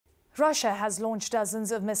Russia has launched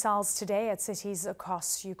dozens of missiles today at cities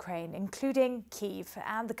across Ukraine, including Kyiv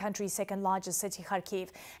and the country's second largest city, Kharkiv.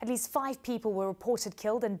 At least 5 people were reported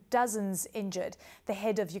killed and dozens injured. The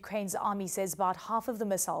head of Ukraine's army says about half of the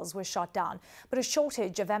missiles were shot down. But a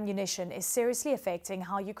shortage of ammunition is seriously affecting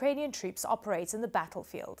how Ukrainian troops operate in the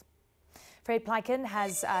battlefield. Fred Pleitgen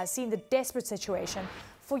has seen the desperate situation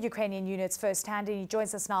for Ukrainian units firsthand, and he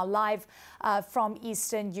joins us now live from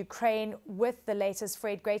eastern Ukraine with the latest.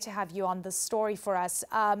 Fred, great to have you on this story for us.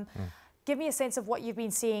 Give me a sense of what you've been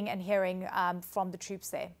seeing and hearing from the troops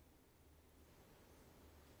there.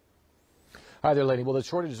 Hi there, Lainey. Well, the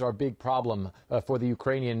shortages are a big problem for the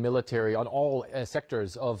Ukrainian military on all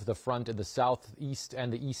sectors of the front in the southeast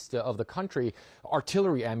and the east of the country.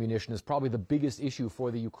 Artillery ammunition is probably the biggest issue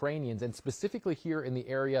for the Ukrainians, and specifically here in the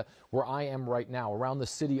area where I am right now, around the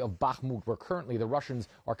city of Bakhmut, where currently the Russians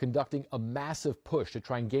are conducting a massive push to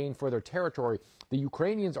try and gain further territory. The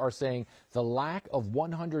Ukrainians are saying the lack of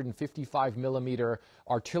 155mm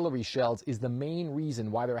artillery shells is the main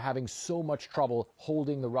reason why they're having so much trouble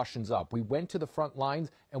holding the Russians up. We went to the front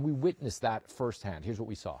lines and we witnessed that firsthand. Here's what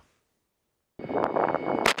we saw.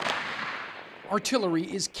 Artillery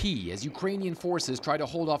is key as Ukrainian forces try to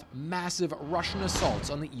hold off massive Russian assaults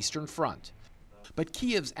on the Eastern Front. But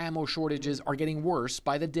Kyiv's ammo shortages are getting worse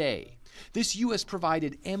by the day. This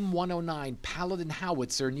U.S.-provided M109 Paladin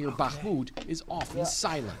howitzer near Bakhmut is often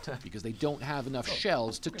silent because they don't have enough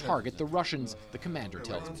shells to target the Russians, the commander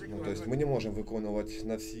tells me.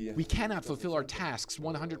 We cannot fulfill our tasks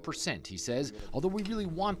 100%, he says, although we really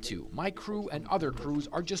want to. My crew and other crews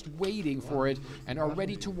are just waiting for it and are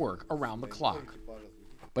ready to work around the clock.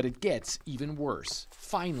 But it gets even worse.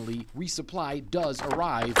 Finally, resupply does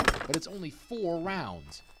arrive, but it's only 4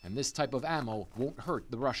 rounds. And this type of ammo won't hurt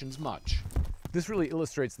the Russians much. This really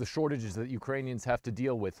illustrates the shortages that Ukrainians have to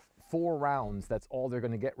deal with. 4 rounds, that's all they're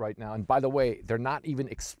going to get right now. And by the way, they're not even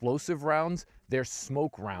explosive rounds, they're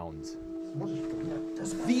smoke rounds.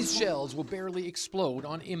 These shells will barely explode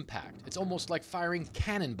on impact. It's almost like firing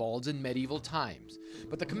cannonballs in medieval times.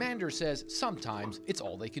 But the commander says sometimes it's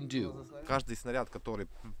all they can do.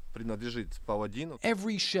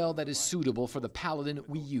 Every shell that is suitable for the Paladin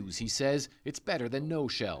we use, he says. It's better than no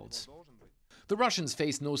shells. The Russians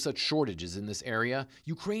face no such shortages in this area.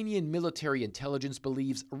 Ukrainian military intelligence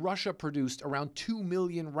believes Russia produced around 2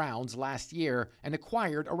 million rounds last year and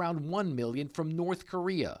acquired around 1 million from North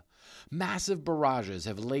Korea. Massive barrages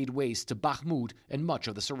have laid waste to Bakhmut and much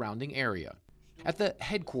of the surrounding area. At the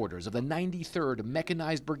headquarters of the 93rd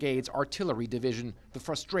Mechanized Brigade's Artillery Division, the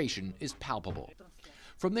frustration is palpable.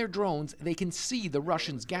 From their drones, they can see the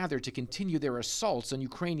Russians gather to continue their assaults on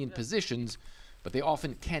Ukrainian positions, but they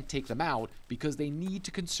often can't take them out because they need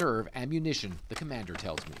to conserve ammunition, the commander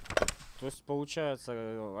tells me.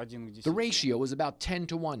 The ratio is about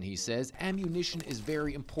 10-to-1, he says. Ammunition is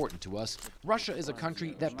very important to us. Russia is a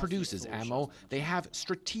country that produces ammo. They have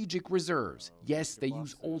strategic reserves. Yes, they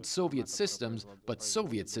use old Soviet systems, but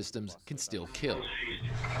Soviet systems can still kill.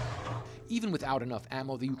 Even without enough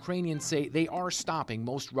ammo, the Ukrainians say they are stopping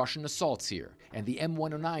most Russian assaults here, and the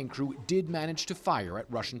M109 crew did manage to fire at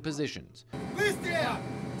Russian positions.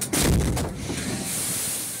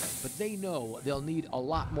 But they know they'll need a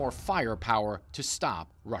lot more firepower to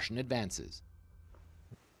stop Russian advances.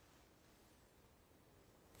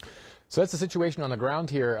 So that's the situation on the ground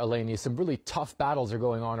here, Eleni. Some really tough battles are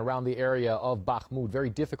going on around the area of Bakhmut. Very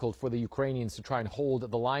difficult for the Ukrainians to try and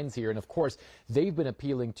hold the lines here. And of course, they've been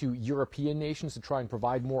appealing to European nations to try and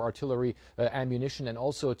provide more artillery ammunition, and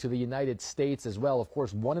also to the United States as well. Of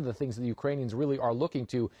course, one of the things that the Ukrainians really are looking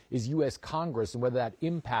to is U.S. Congress and whether that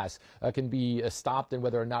impasse can be stopped and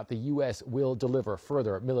whether or not the U.S. will deliver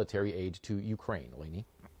further military aid to Ukraine. Eleni.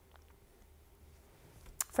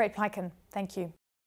 Fred Pleitgen, thank you.